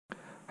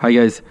Hi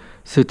guys,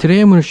 so today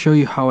I'm going to show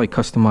you how I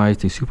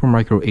customized a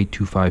Supermicro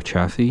 825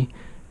 chassis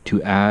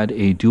to add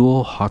a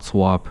dual hot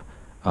swap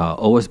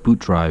OS boot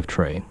drive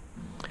tray.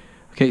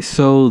 Okay,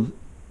 so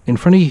in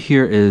front of you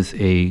here is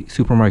a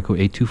Supermicro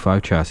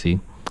 825 chassis,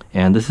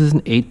 and this is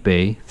an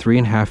 8-bay,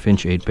 3.5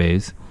 inch 8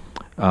 bays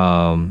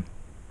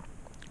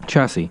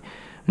chassis.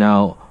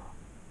 Now,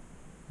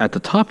 at the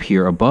top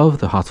here, above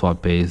the hot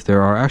swap bays,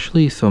 there are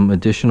actually some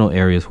additional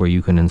areas where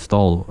you can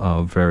install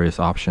various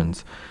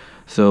options.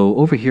 So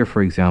over here,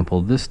 for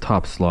example, this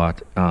top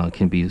slot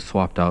can be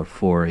swapped out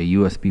for a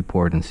USB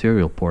port and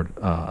serial port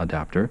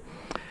adapter.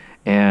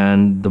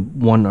 And the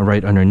one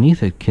right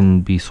underneath it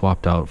can be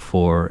swapped out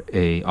for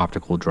a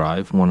optical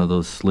drive. One of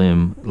those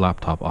slim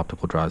laptop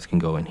optical drives can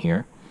go in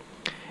here.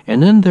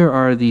 And then there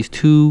are these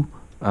two,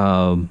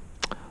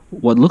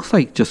 what looks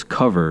like just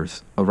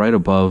covers right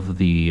above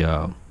the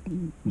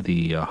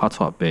hot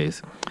swap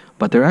bays.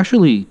 But they're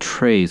actually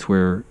trays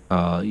where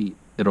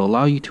it'll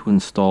allow you to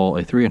install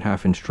a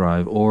 3.5 inch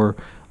drive or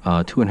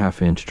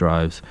 2.5 inch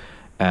drives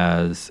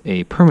as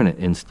a permanent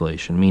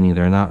installation, meaning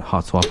they're not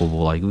hot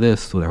swappable like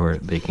this, so where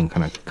they can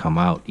kind of come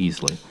out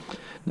easily.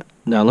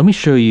 Now let me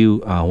show you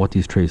what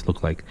these trays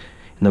look like.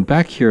 In the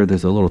back here,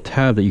 there's a little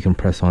tab that you can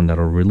press on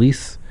that'll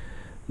release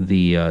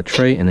the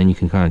tray, and then you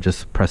can kind of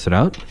just press it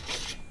out.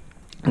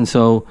 And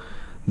so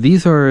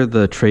these are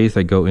the trays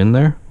that go in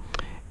there,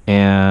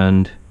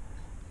 and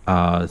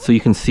so you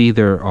can see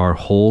there are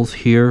holes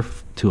here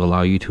to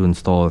allow you to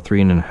install a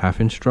 3.5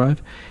 inch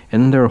drive,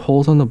 and then there are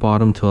holes on the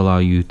bottom to allow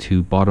you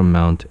to bottom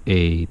mount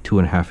a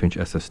 2.5 inch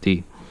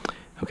SSD.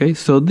 Okay,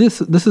 so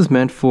this is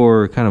meant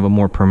for kind of a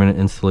more permanent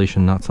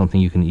installation, not something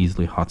you can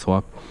easily hot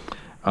swap.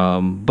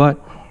 But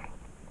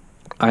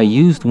I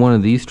used one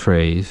of these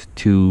trays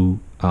to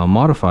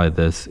modify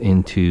this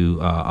into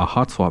a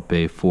hot swap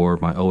bay for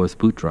my OS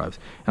boot drives.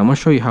 And I'm going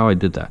to show you how I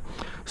did that.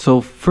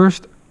 So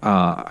first,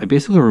 I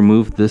basically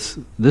removed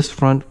this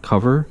front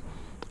cover,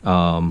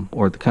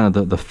 or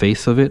the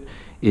face of it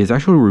is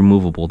actually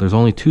removable. There's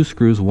only two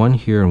screws, one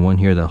here and one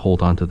here, that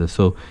hold onto this.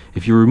 So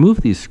if you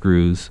remove these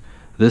screws,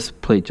 this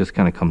plate just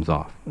kind of comes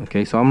off.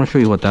 Okay, so I'm going to show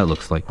you what that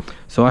looks like.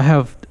 So I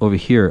have over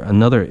here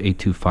another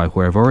 825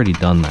 where I've already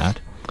done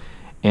that.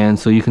 And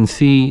so you can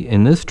see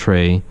in this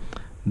tray,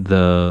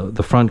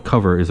 the front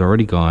cover is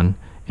already gone,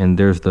 and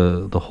there's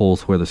the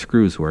holes where the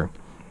screws were.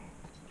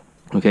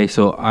 Okay,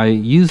 so I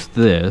used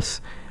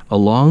this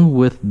along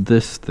with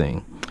this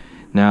thing.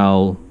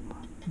 Now,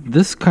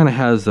 this kind of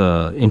has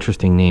a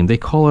interesting name. They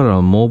call it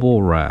a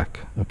mobile rack.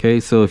 Okay,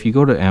 so if you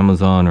go to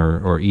Amazon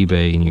or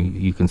eBay and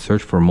you can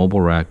search for mobile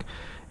rack,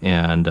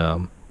 and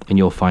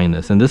you'll find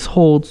this. And this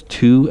holds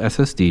two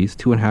SSDs,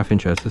 2.5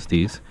 inch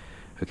SSDs.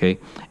 Okay,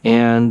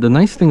 and the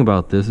nice thing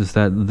about this is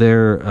that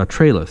they're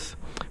trayless,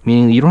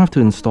 meaning you don't have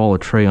to install a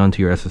tray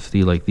onto your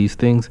SSD like these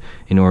things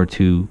in order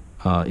to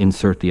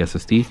insert the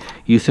SSD.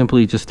 You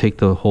simply just take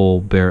the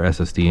whole bare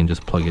SSD and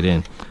just plug it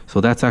in.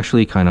 So that's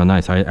actually kind of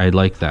nice. I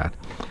like that.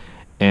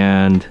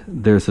 And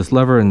there's this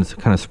lever, and it's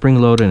kind of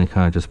spring loaded, and it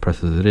kind of just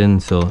presses it in.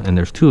 So, and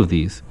there's two of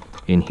these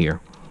in here.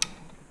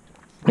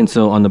 And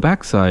so on the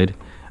back side,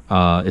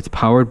 it's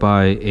powered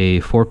by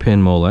a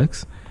 4-pin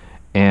Molex,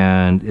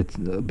 and it's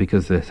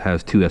because it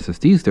has two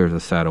SSDs. There's a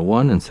SATA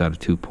 1 and SATA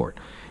 2 port.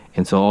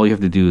 And so all you have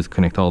to do is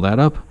connect all that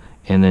up,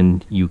 and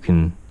then you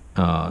can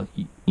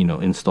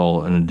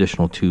install an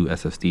additional two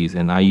SSDs.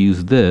 And I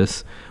use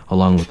this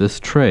along with this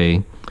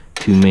tray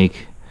to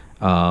make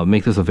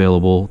this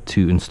available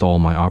to install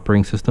my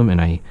operating system, and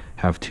I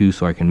have two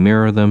so I can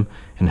mirror them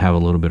and have a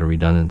little bit of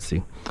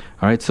redundancy.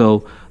 All right,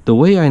 so the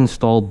way I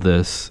installed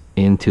this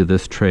into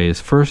this tray is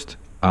first,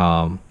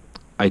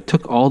 I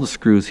took all the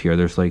screws here.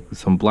 There's like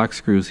some black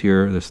screws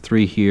here, there's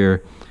 3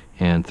 here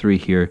and 3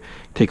 here.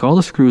 Take all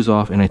the screws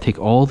off, and I take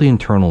all the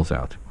internals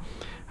out.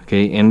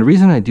 Okay, and the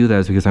reason I do that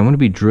is because I'm going to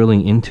be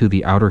drilling into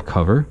the outer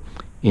cover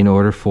in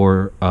order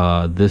for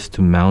this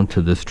to mount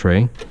to this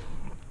tray.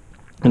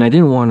 And I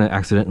didn't want to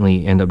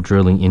accidentally end up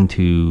drilling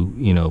into,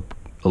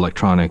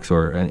 electronics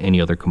or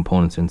any other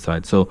components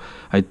inside. So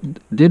I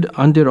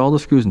undid all the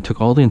screws and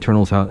took all the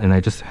internals out, and I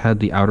just had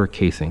the outer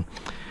casing.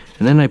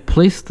 And then I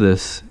placed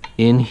this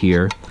in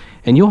here,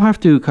 and you'll have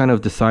to kind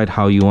of decide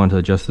how you want to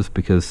adjust this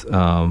because,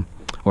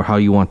 or how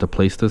you want to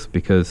place this,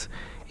 because,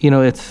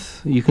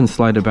 you can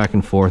slide it back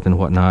and forth and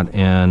whatnot.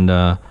 And,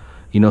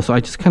 so I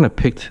just kind of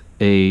picked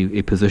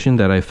a position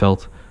that I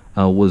felt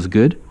was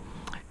good.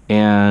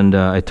 And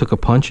I took a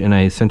punch, and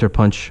I center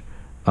punch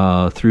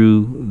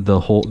through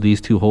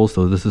these two holes.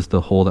 So this is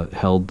the hole that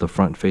held the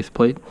front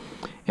faceplate,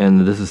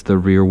 and this is the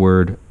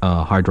rearward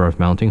Harddrive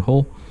mounting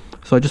hole.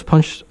 So I just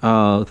punched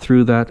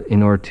through that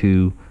in order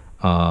to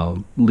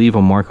leave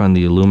a mark on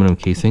the aluminum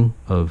casing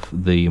of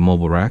the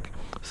mobile rack,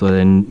 so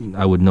then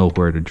I would know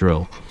where to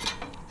drill.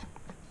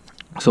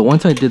 So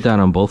once I did that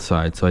on both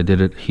sides, so I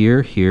did it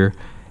here, here,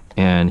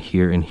 and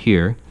here, and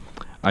here,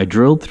 I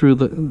drilled through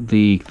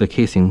the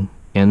casing.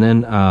 And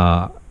then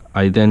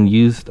I then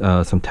used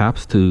some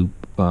taps to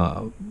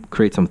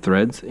create some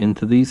threads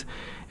into these,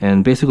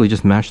 and basically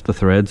just matched the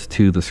threads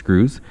to the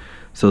screws.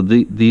 So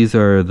these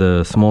are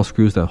the small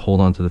screws that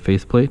hold onto the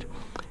faceplate,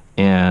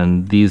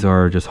 and these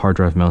are just hard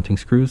drive mounting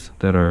screws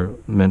that are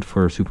meant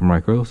for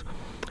Supermicros.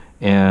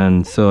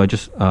 And so I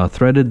just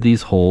threaded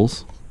these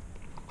holes,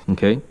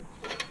 okay?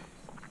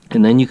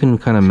 And then you can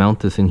kind of mount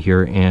this in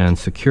here and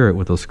secure it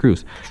with those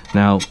screws.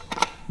 Now,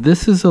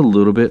 this is a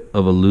little bit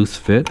of a loose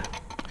fit,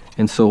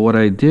 and so what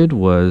I did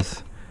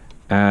was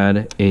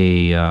add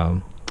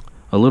a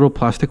little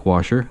plastic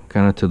washer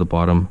kind of to the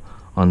bottom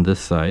on this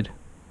side,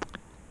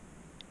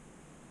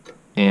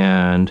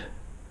 and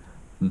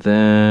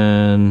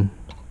then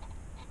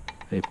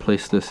I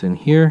place this in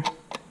here,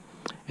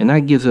 and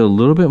that gives it a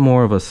little bit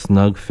more of a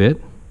snug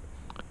fit.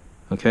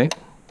 Okay,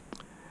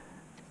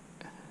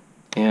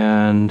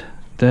 and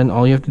then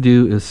all you have to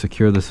do is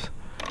secure this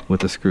with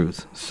the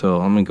screws.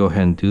 So I'm gonna go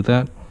ahead and do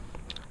that.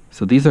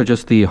 So these are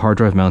just the hard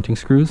drive mounting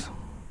screws,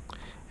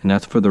 and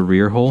that's for the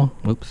rear hole.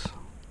 Oops.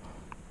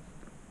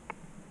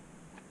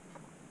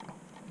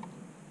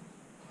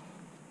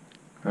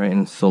 All right,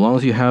 and so long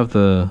as you have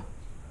the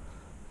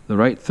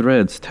right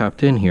threads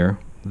tapped in here,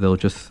 they'll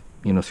just,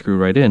 you know, screw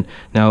right in.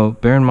 Now,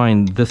 bear in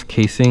mind, this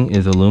casing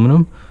is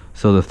aluminum,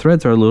 so the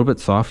threads are a little bit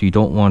soft. You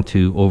don't want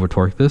to over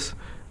torque this.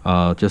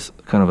 Just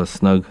kind of a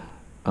snug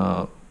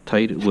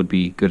tight would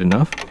be good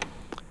enough.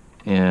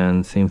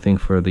 And same thing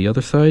for the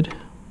other side.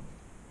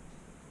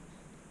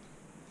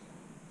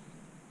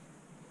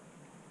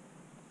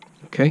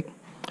 Okay,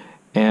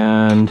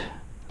 and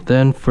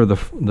then for the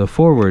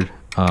forward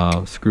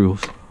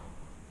screws,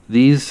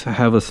 these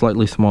have a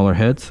slightly smaller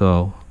head,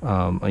 so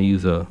I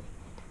use a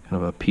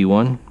kind of a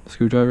P1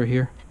 screwdriver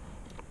here.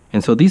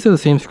 And so these are the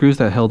same screws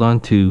that held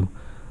on to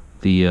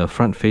the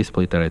front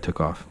faceplate that I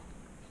took off.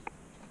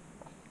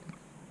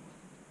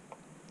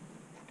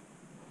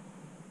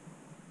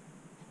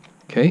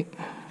 Okay,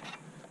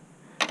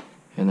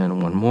 and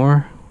then one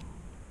more.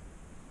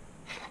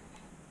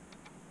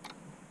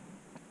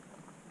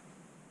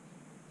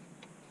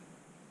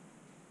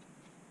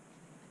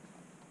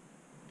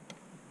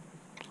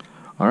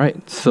 All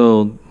right,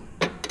 so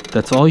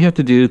that's all you have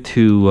to do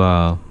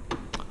to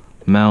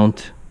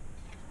mount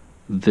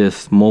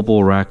this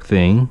mobile rack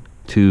thing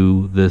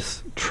to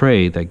this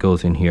tray that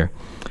goes in here.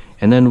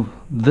 And then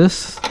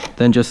this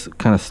then just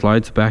kind of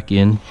slides back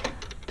in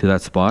to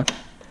that spot.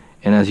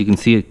 And as you can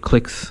see, it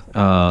clicks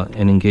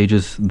and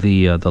engages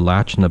the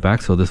latch in the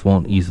back, so this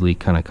won't easily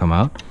kind of come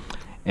out.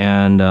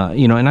 And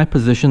you know, and I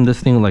positioned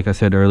this thing, like I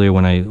said earlier,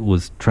 when I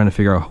was trying to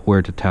figure out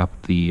where to tap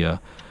the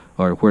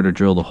or where to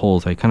drill the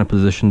holes. I kind of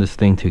positioned this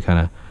thing to kind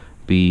of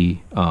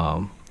be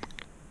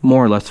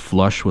more or less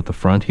flush with the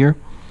front here.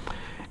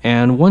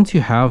 And once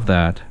you have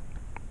that,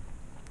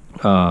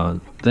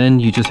 then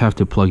you just have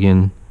to plug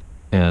in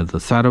the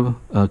SATA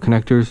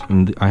connectors,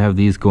 and I have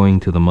these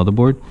going to the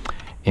motherboard.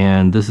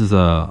 And this is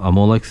a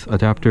Molex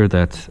adapter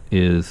that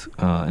is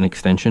an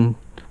extension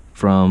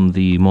from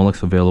the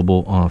Molex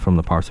available from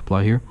the power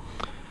supply here.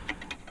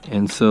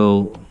 And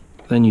so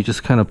then you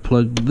just kind of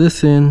plug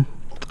this in,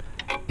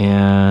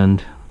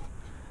 and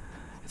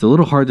it's a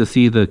little hard to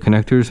see the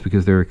connectors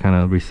because they're kind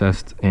of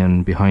recessed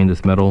and behind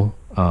this metal.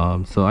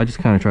 So I just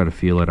kind of try to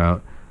feel it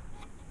out.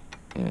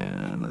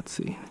 And let's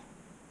see.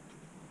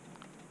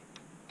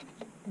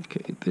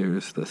 Okay,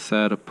 there's the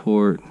SATA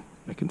port.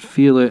 I can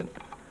feel it.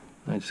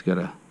 I just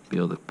gotta be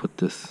able to put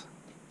this.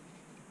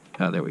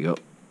 There we go.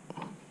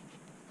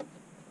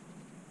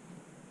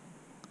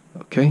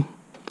 Okay,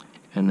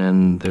 and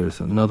then there's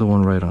another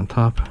one right on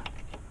top.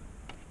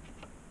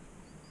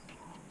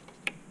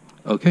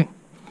 Okay,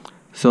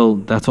 so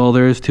that's all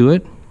there is to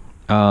it.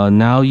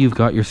 Now you've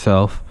got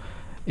yourself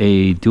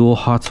a dual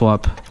hot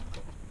swap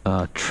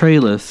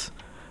trayless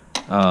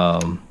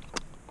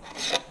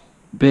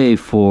bay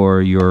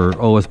for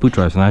your OS boot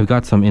drives. And I've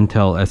got some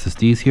Intel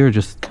SSDs here.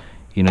 Just,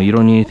 you know, you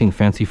don't need anything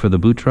fancy for the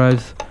boot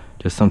drives,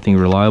 just something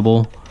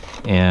reliable.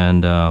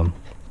 And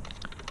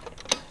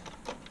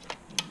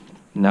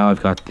now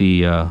I've got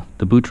the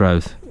boot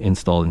drives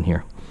installed in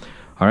here.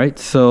 All right,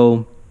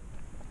 so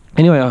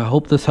anyway, I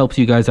hope this helps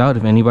you guys out.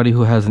 If anybody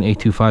who has an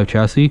 825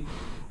 chassis,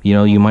 you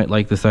know, you might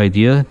like this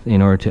idea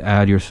in order to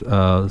add your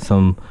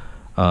some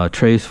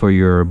trays for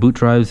your boot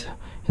drives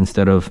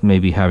instead of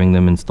maybe having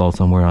them installed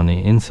somewhere on the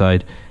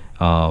inside.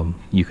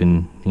 You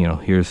can, you know,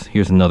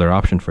 here's another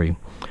option for you.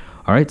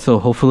 All right, so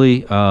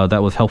hopefully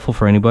that was helpful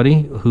for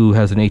anybody who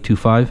has an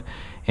 825.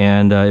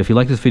 And if you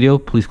like this video,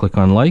 please click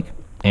on like.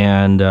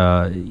 And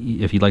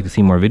if you'd like to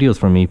see more videos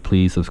from me,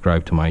 please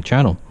subscribe to my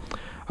channel.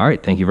 All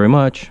right, thank you very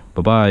much.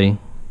 Bye-bye.